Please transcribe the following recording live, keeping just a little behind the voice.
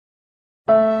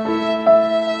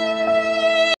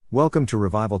Welcome to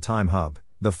Revival Time Hub.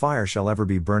 The fire shall ever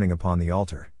be burning upon the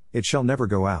altar. It shall never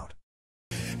go out.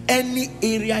 Any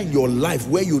area in your life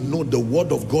where you know the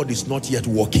word of God is not yet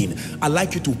working, I'd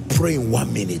like you to pray in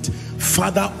 1 minute.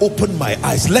 Father, open my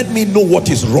eyes. Let me know what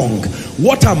is wrong.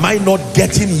 What am I not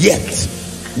getting yet?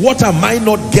 What am I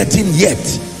not getting yet?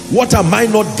 What am I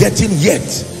not getting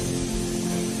yet?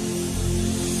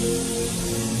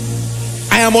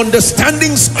 I am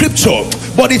understanding scripture,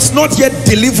 but it's not yet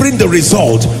delivering the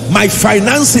result. My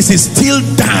finances is still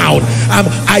down.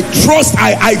 I trust,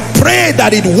 I pray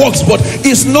that it works, but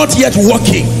it's not yet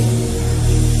working.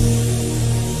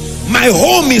 My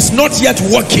home is not yet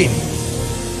working.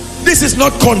 This is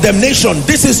not condemnation.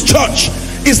 This is church.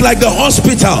 It's like the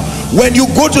hospital. When you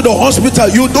go to the hospital,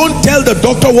 you don't tell the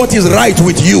doctor what is right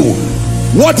with you.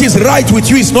 What is right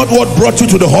with you is not what brought you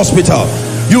to the hospital.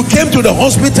 You came to the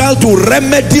hospital to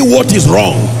remedy what is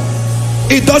wrong.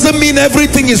 It doesn't mean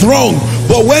everything is wrong,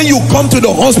 but when you come to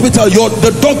the hospital,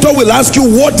 the doctor will ask you,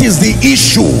 what is the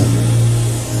issue?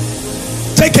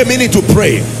 Take a minute to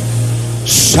pray.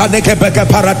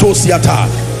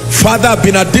 Father, I've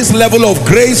been at this level of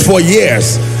grace for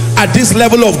years, at this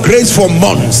level of grace for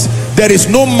months. There is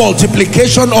no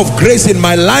multiplication of grace in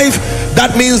my life.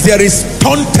 That means there is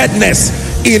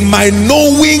stuntedness in my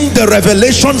knowing the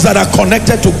revelations that are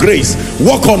connected to grace.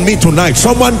 Work on me tonight.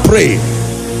 Someone pray.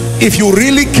 If you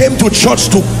really came to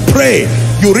church to pray,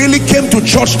 you really came to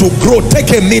church to grow, take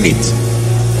a minute.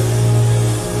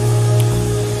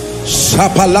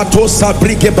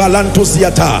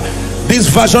 This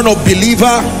version of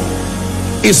believer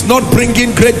is not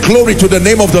bringing great glory to the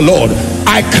name of the Lord.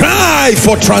 I cry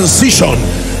for transition.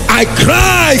 I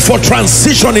cry for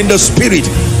transition in the spirit.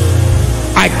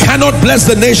 I cannot bless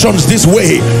the nations this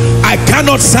way. I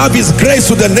cannot serve his grace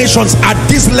to the nations at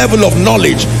this level of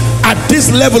knowledge, at this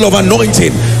level of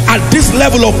anointing, at this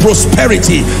level of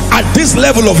prosperity, at this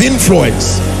level of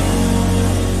influence.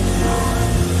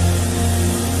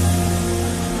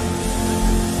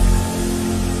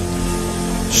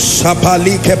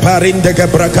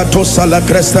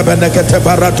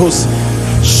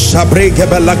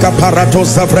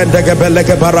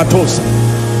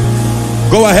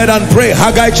 Go ahead and pray.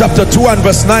 Haggai chapter 2 and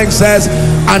verse 9 says,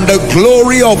 and the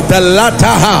glory of the latter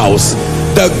house,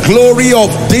 the glory of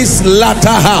this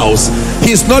latter house.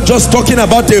 He's not just talking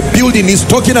about a building, he's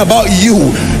talking about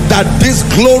you. That this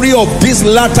glory of this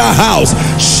latter house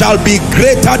shall be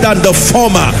greater than the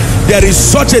former. There is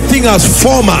such a thing as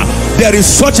former. There is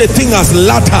such a thing as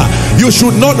latter. You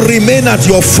should not remain at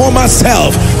your former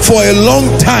self for a long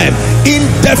time,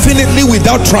 indefinitely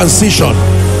without transition.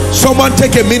 Someone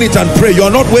take a minute and pray. You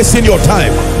are not wasting your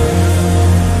time.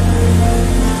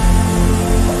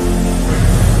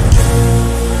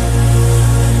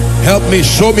 Help me,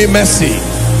 show me mercy.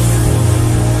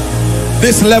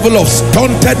 This level of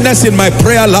stuntedness in my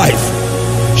prayer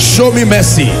life, show me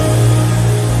mercy.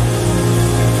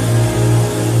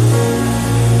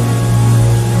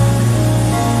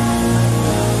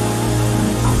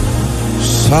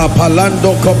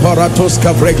 Apalando kaparatos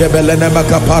kavrege belenema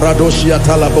kaparadoshia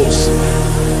talabos.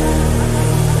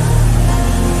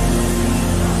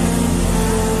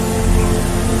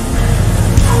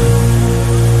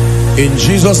 In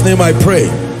Jesus' name I pray.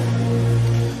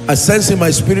 I sense in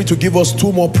my spirit to give us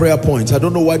 2 more prayer points. I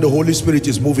don't know why the Holy Spirit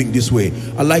is moving this way.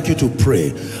 I'd like you to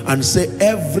pray and say,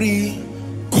 every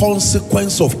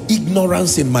consequence of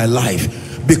ignorance in my life,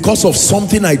 because of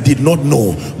something I did not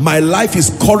know, my life is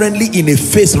currently in a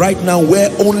phase right now where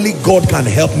only God can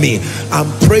help me.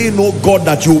 I'm praying, oh God,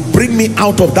 that you bring me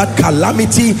out of that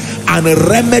calamity and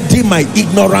remedy my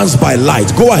ignorance by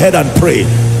light. Go ahead and pray.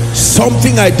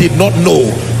 Something I did not know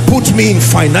put me in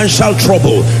financial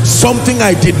trouble. Something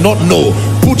I did not know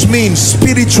put me in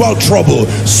spiritual trouble.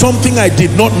 Something I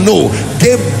did not know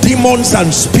gave demons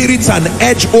and spirits an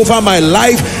edge over my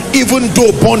life, even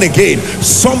though born again.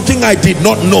 Something I did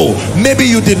not know. Maybe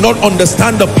you did not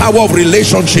understand the power of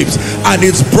relationships and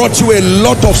it's brought you a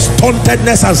lot of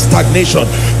stuntedness and stagnation.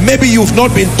 Maybe you've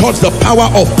not been taught the power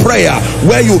of prayer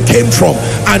where you came from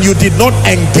and you did not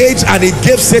engage, and it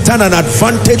gave Satan an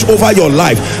advantage over your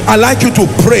life. I'd like you to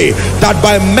pray that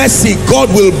by mercy God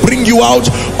will bring you out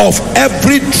of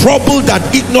every trouble that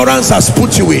ignorance has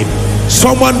put you in.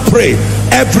 Someone pray.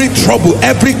 Every trouble,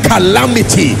 every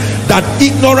calamity that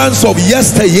ignorance of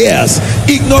yesteryears,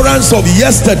 ignorance of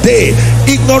yesterday,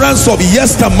 ignorance of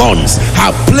yestermonths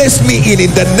have placed me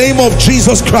in the name of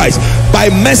Jesus Christ,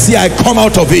 by mercy I come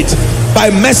out of it.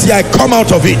 By mercy I come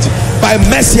out of it. By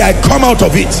mercy I come out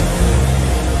of it.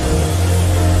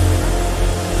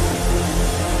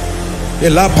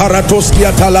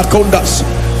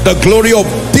 The glory of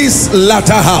this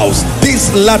latter house,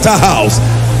 this latter house,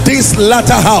 this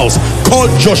latter house called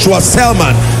Joshua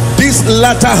Selman, this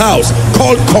latter house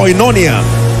called Koinonia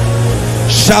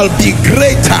shall be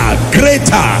greater,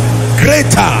 greater,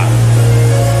 greater.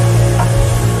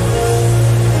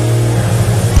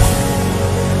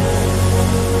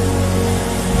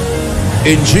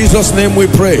 In Jesus' name we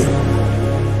pray.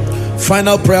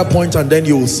 Final prayer point, and then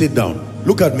you will sit down.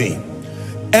 Look at me.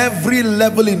 Every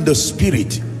level in the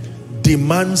spirit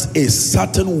demands a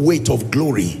certain weight of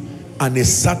glory and a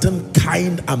certain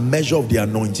kind and measure of the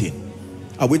anointing.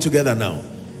 Are we together now?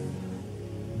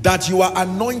 That you are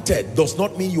anointed does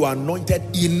not mean you are anointed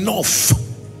enough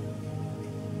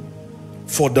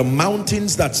for the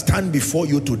mountains that stand before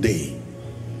you today.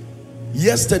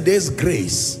 Yesterday's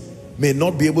grace may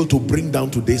not be able to bring down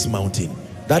today's mountain.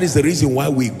 That is the reason why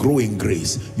we grow in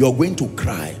grace. You're going to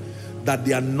cry that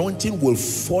the anointing will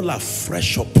fall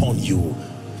afresh upon you.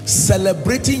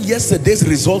 Celebrating yesterday's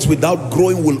results without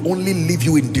growing will only leave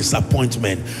you in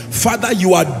disappointment. Father,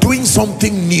 you are doing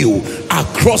something new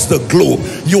across the globe.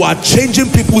 You are changing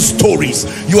people's stories.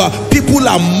 People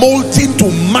are molting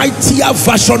to mightier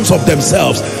versions of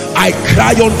themselves. I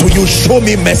cry unto you, show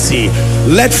me mercy.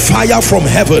 Let fire from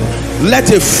heaven,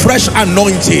 let a fresh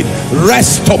anointing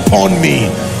rest upon me,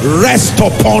 rest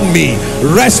upon me,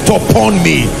 rest upon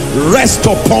me, rest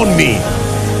upon me.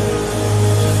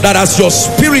 That as your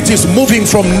spirit is moving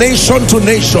from nation to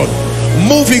nation,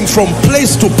 moving from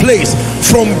place to place,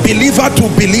 from believer to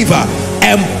believer,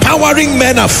 empowering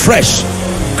men afresh,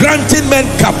 granting men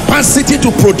capacity to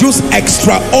produce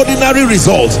extraordinary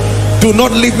results. Do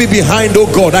not leave me behind, oh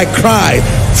God. I cry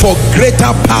for greater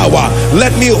power.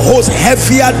 Let me host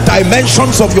heavier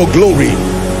dimensions of your glory.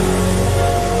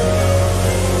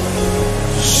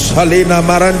 Salina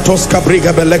Marantos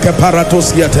Cabriga Beleke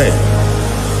Paratos Yate.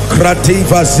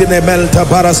 Krativa Zinemelta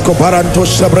Barasco Barantos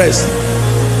Sabres.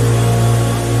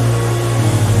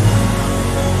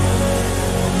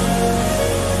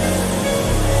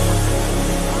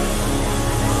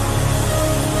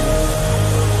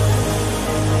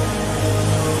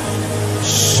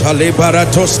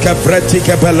 Salibaratos Cavreti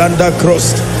Cabelanda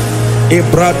Crost.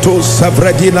 Ibratos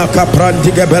Savredina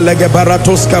Capranti Gebelege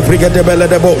Baratos Cavriga de Belle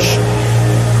de Bosch.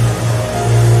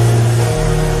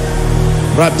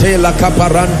 Ratela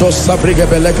Caparantos Sabriga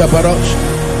Belega Barosh.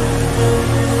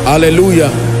 Hallelujah.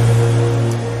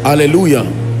 Hallelujah.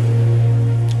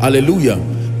 Hallelujah.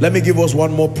 Let me give us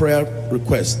one more prayer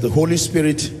request. The Holy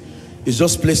Spirit is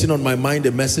just placing on my mind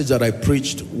a message that I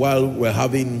preached while we're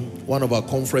having one of our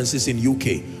conferences in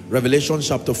UK. Revelation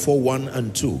chapter 4, 1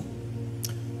 and 2.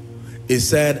 It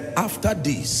said, after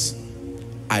this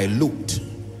I looked.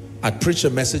 I preached a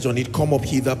message on it. Come up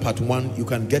hither, part 1. You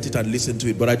can get it and listen to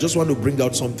it. But I just want to bring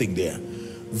out something there.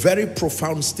 Very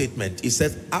profound statement. It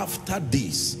says, after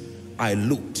this I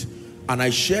looked. And I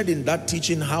shared in that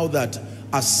teaching how that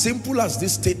as simple as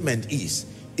this statement is,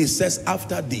 it says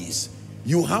after this,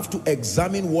 you have to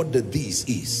examine what the this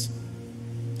is.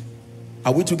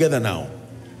 Are we together now?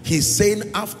 He's saying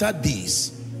after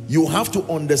this, you have to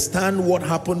understand what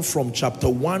happened from chapter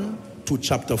 1 to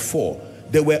chapter 4.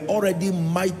 There were already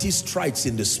mighty strides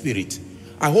in the spirit.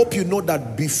 I hope you know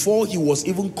that before he was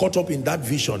even caught up in that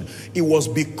vision, it was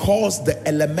because the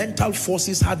elemental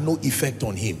forces had no effect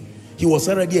on him. He was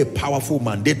already a powerful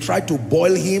man. They tried to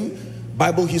boil him.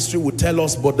 Bible history would tell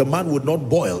us, but the man would not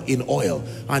boil in oil.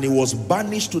 And he was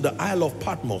banished to the Isle of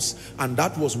Patmos. And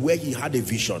that was where he had a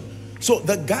vision. So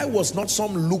the guy was not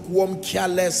some lukewarm,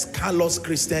 careless, callous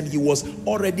Christian. He was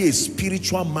already a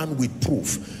spiritual man with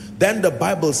proof. Then the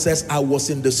Bible says, I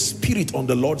was in the spirit on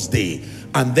the Lord's day.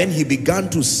 And then he began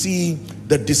to see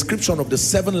the description of the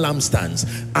 7 lampstands.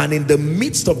 And in the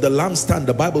midst of the lampstand,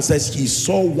 the Bible says he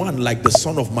saw one like the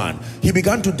Son of Man. He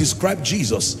began to describe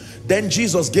Jesus. Then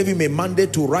Jesus gave him a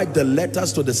mandate to write the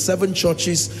letters to the 7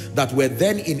 churches that were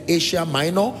then in Asia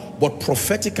Minor, but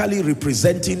prophetically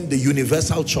representing the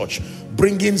universal church,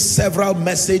 bringing several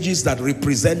messages that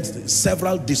represent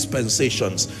several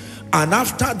dispensations. And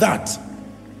after that,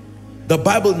 the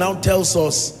Bible now tells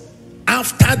us,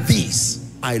 after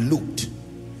this I looked.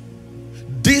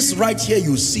 This right here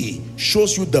you see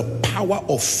shows you the power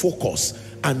of focus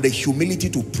and the humility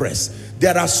to press.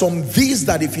 There are some these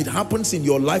that if it happens in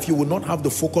your life, you will not have the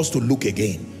focus to look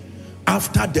again.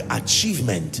 After the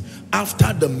achievement,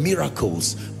 after the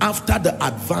miracles, after the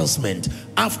advancement,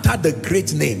 after the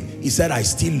great name, he said, I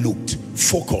still looked.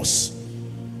 Focus.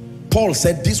 Paul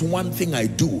said, this one thing I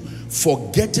do,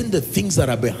 forgetting the things that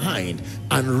are behind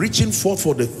and reaching forth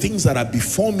for the things that are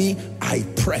before me, I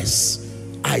press.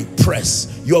 I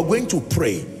press. You are going to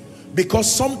pray.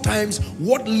 Because sometimes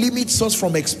what limits us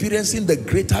from experiencing the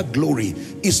greater glory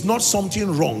is not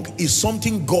something wrong, it's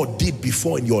something God did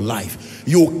before in your life.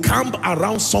 You camp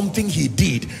around something he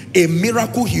did, a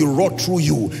miracle he wrought through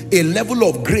you, a level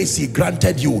of grace he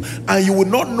granted you, and you will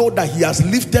not know that he has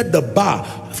lifted the bar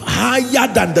higher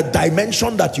than the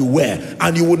dimension that you were,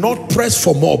 and you will not press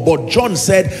for more. But John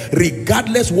said,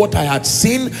 regardless what I had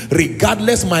seen,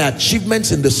 regardless my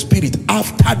achievements in the spirit,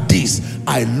 after this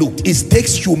I looked. It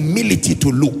takes humility to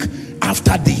look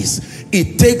after this.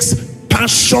 It takes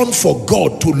passion for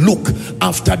God to look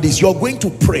after this. You're going to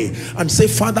pray and say,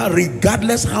 Father,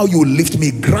 regardless how you lift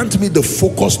me, grant me the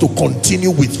focus to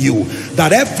continue with you,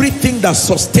 that everything that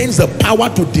sustains the power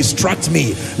to distract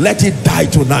me, let it die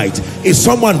tonight. Is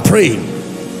someone praying?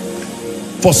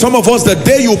 For some of us, the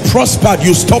day you prospered,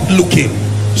 you stopped looking.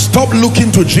 Stop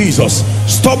looking to Jesus.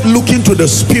 Stop looking to the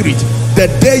Spirit. The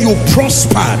day you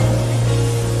prospered.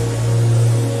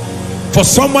 For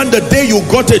someone, the day you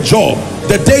got a job,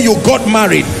 the day you got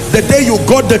married, the day you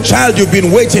got the child you've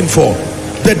been waiting for,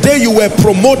 the day you were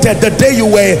promoted, the day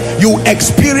you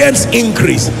experienced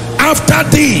increase. After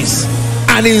this,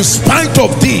 and in spite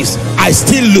of this, I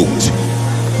still looked.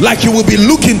 Like you will be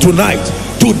looking tonight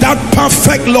to that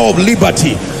perfect law of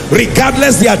liberty.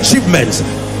 Regardless the achievements,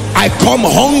 I come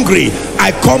hungry,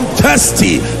 I come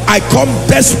thirsty, I come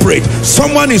desperate.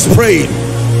 Someone is praying.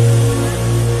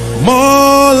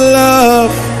 More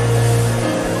love,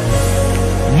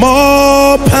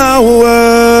 more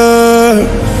power,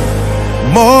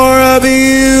 more of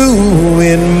you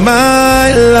in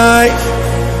my life.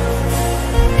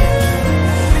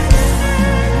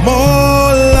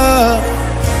 More love,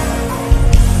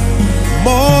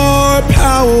 more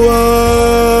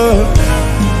power,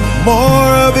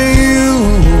 more of you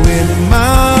in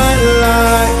my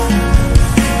life.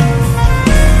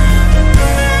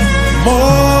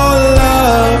 More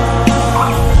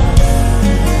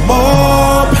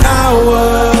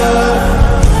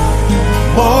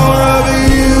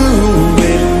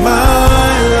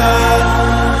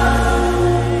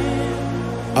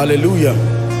Hallelujah.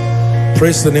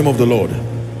 Praise the name of the Lord.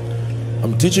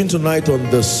 I'm teaching tonight on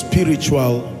the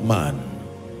spiritual man.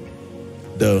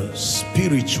 The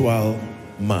spiritual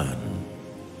man.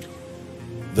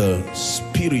 The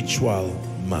spiritual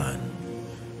man.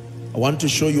 I want to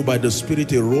show you by the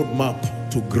Spirit a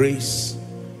roadmap to grace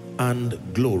and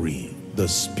glory. The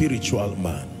spiritual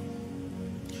man.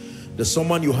 There's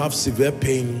someone, you have severe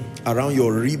pain around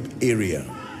your rib area.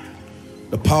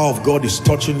 The power of God is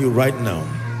touching you right now.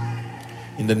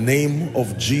 In the name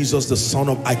of Jesus, the Son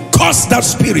of, I curse that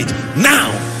spirit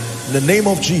now. In the name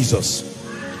of Jesus,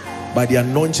 by the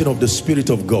anointing of the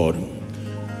Spirit of God.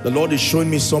 The Lord is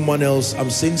showing me someone else. I'm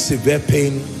seeing severe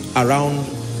pain around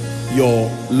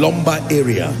your lumbar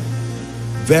area.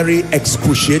 Very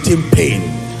excruciating pain.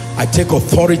 I take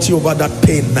authority over that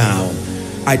pain now.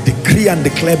 I decree and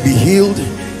declare, be healed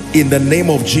in the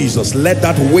name of Jesus. Let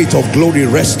that weight of glory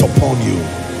rest upon you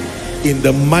in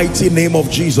the mighty name of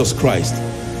Jesus Christ.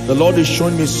 The Lord is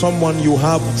showing me someone, you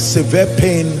have severe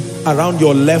pain around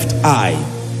your left eye.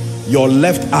 Your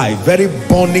left eye, very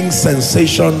burning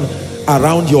sensation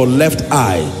around your left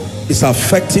eye. It's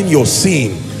affecting your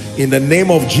seeing. In the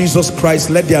name of Jesus Christ,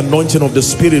 let the anointing of the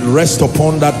Spirit rest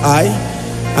upon that eye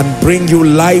and bring you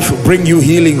life, bring you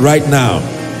healing right now.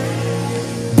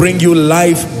 Bring you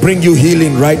life, bring you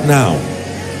healing right now.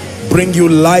 Bring you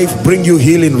life, bring you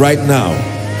healing right now.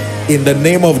 In the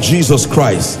name of Jesus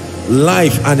Christ,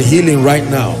 life and healing right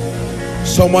now.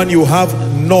 Someone, you have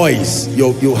noise,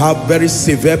 you have very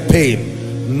severe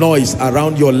pain, noise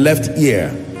around your left ear,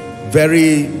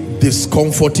 very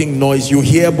discomforting noise. You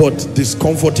hear but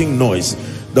discomforting noise.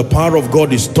 The power of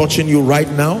God is touching you right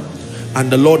now,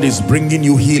 and the Lord is bringing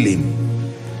you healing.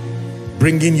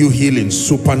 Bringing you healing,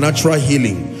 supernatural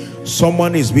healing.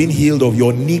 Someone is being healed of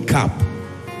your kneecap.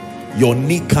 Your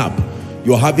kneecap,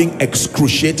 you're having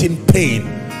excruciating pain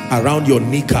around your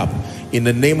kneecap. In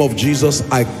the name of Jesus,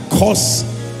 I curse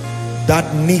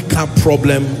that kneecap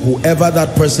problem, whoever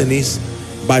that person is,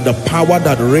 by the power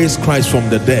that raised Christ from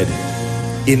the dead.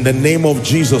 In the name of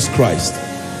Jesus Christ.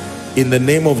 In the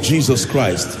name of Jesus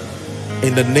Christ.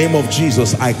 In the name of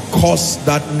Jesus, I curse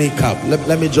that kneecap.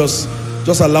 Let me just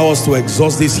allow us to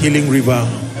exhaust this healing river.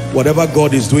 Whatever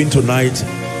God is doing tonight,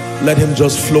 let him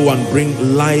just flow and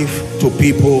bring life to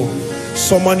people.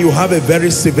 Someone, you have a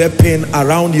very severe pain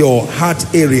around your heart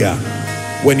area.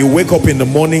 When you wake up in the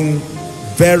morning,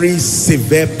 very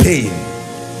severe pain.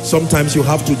 Sometimes you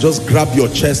have to just grab your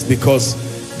chest because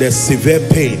there's severe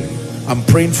pain. I'm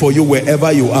praying for you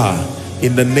wherever you are.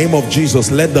 In the name of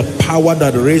Jesus, let the power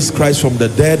that raised Christ from the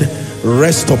dead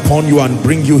rest upon you and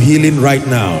bring you healing right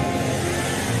now.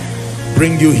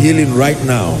 bring you healing right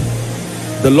now.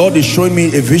 The Lord is showing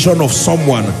me a vision of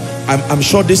someone. I'm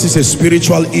sure this is a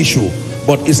spiritual issue,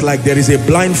 but it's like there is a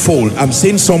blindfold. I'm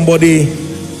seeing somebody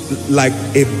like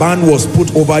a band was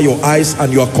put over your eyes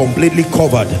and you are completely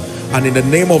covered. And in the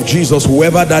name of Jesus,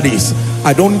 whoever that is,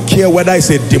 I don't care whether it's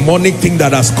a demonic thing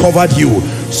that has covered you,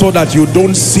 so that you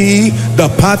don't see the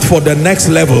path for the next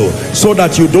level, so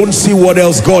that you don't see what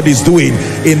else God is doing.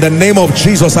 In the name of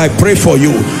Jesus, I pray for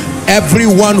you.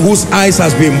 Everyone whose eyes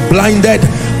has been blinded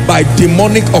by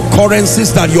demonic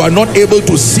occurrences that you are not able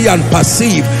to see and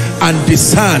perceive and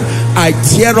discern, I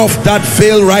tear off that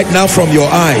veil right now from your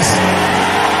eyes.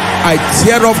 I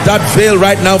tear off that veil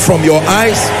right now from your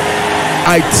eyes.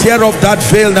 I tear off that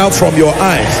veil now from your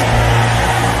eyes.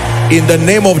 In the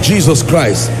name of Jesus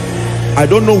Christ. I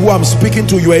don't know who I'm speaking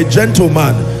to. You are a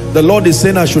gentleman. The Lord is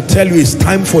saying I should tell you it's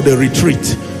time for the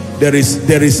retreat. There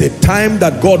is a time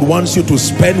that God wants you to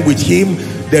spend with him.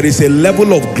 There is a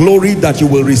level of glory that you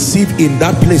will receive in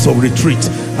that place of retreat.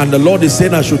 And the Lord is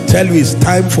saying I should tell you it's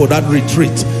time for that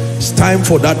retreat. It's time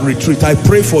for that retreat. I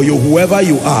pray for you, whoever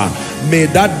you are, may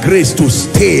that grace to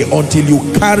stay until you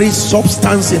carry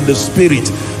substance in the spirit.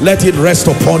 Let it rest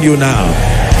upon you now.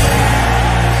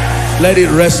 Let it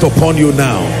rest upon you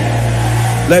now.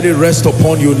 Let it rest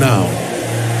upon you now.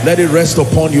 Let it rest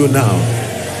upon you now.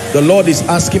 The Lord is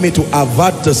asking me to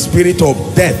avert the spirit of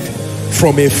death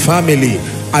from a family.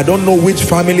 I don't know which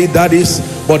family that is,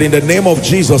 but in the name of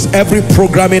Jesus, every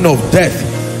programming of death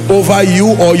over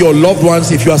you or your loved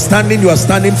ones, if you are standing, you are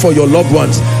standing for your loved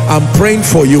ones. I'm praying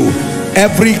for you.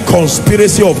 Every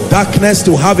conspiracy of darkness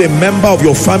to have a member of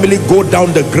your family go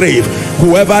down the grave,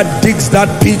 whoever digs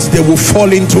that pit, they will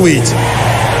fall into it.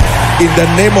 In the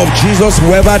name of Jesus,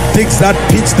 whoever digs that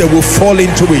pit, they will fall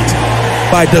into it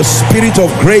by the spirit of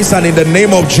grace and in the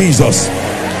name of Jesus.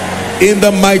 In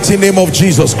the mighty name of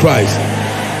Jesus Christ.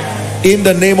 In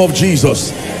the name of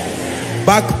Jesus.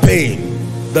 Back pain.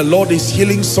 The Lord is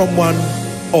healing someone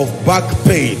of back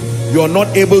pain. You are not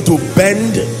able to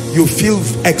bend. You feel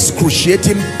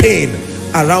excruciating pain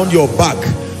around your back.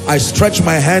 I stretch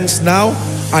my hands now,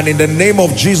 and in the name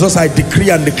of Jesus I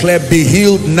decree and declare, be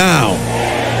healed now.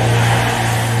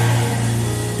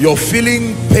 You're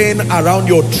feeling pain around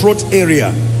your throat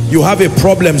area. You have a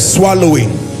problem swallowing.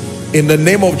 In the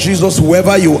name of Jesus,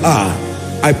 whoever you are,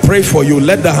 I pray for you.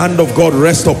 Let the hand of God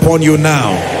rest upon you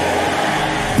now.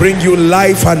 Bring you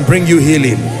life and bring you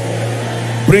healing.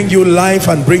 Bring you life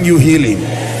and bring you healing.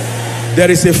 There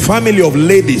is a family of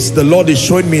ladies, the Lord is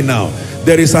showing me now.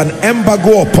 There is an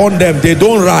embargo upon them. They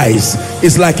don't rise.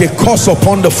 It's like a curse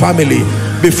upon the family.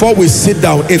 Before we sit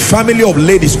down, a family of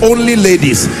ladies, only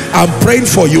ladies, I'm praying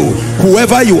for you.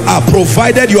 Whoever you are,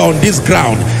 provided you are on this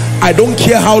ground, I don't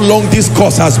care how long this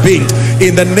curse has been.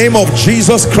 In the name of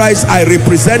Jesus Christ, I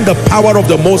represent the power of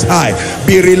the Most High.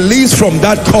 Be released from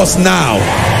that curse now.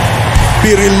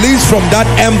 Be released from that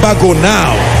embargo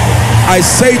now. I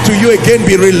say to you again,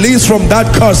 be released from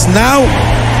that curse now.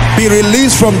 Be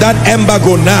released from that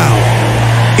embargo now.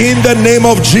 In the name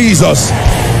of Jesus.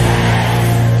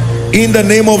 In the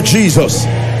name of Jesus.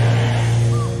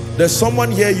 There's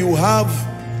someone here, you have,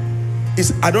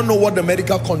 I don't know what the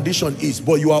medical condition is,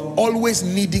 but you are always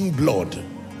needing blood.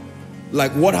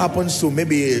 Like what happens to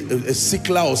maybe a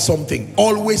sickler or something,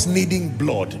 always needing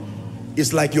blood.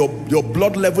 It's like your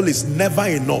blood level is never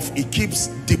enough. It keeps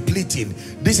depleting.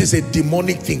 This is a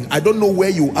demonic thing. I don't know where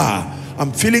you are.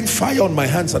 I'm feeling fire on my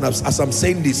hands, and as I'm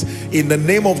saying this, in the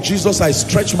name of Jesus, I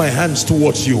stretch my hands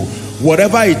towards you.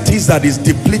 Whatever it is that is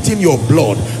depleting your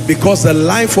blood, because the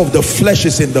life of the flesh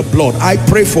is in the blood, I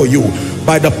pray for you,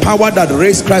 by the power that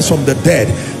raised Christ from the dead,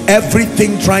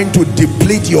 everything trying to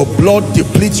deplete your blood,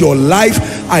 deplete your life,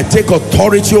 I take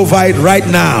authority over it right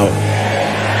now.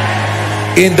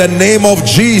 In the name of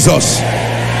Jesus.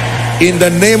 In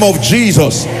the name of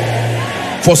Jesus.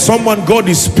 For someone, God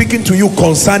is speaking to you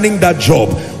concerning that job.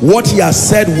 What he has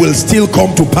said will still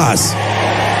come to pass.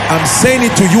 I'm saying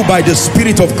it to you by the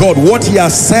Spirit of God. What he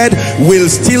has said will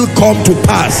still come to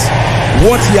pass.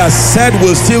 What he has said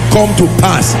will still come to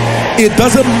pass. It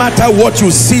doesn't matter what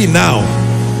you see now.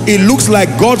 It looks like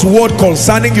God's word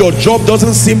concerning your job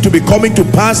doesn't seem to be coming to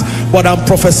pass, but I'm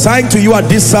prophesying to you at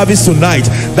this service tonight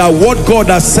that what God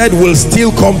has said will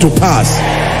still come to pass.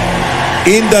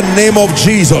 In the name of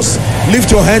Jesus.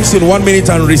 Lift your hands in 1 minute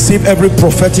and receive every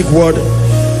prophetic word,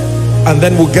 and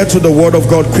then we'll get to the word of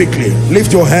God quickly.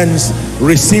 Lift your hands,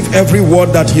 receive every word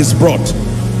that he's brought.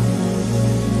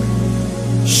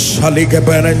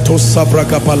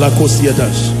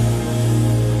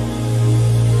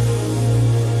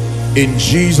 In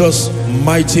Jesus'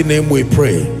 mighty name we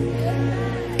pray.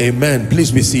 Amen.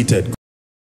 Please be seated.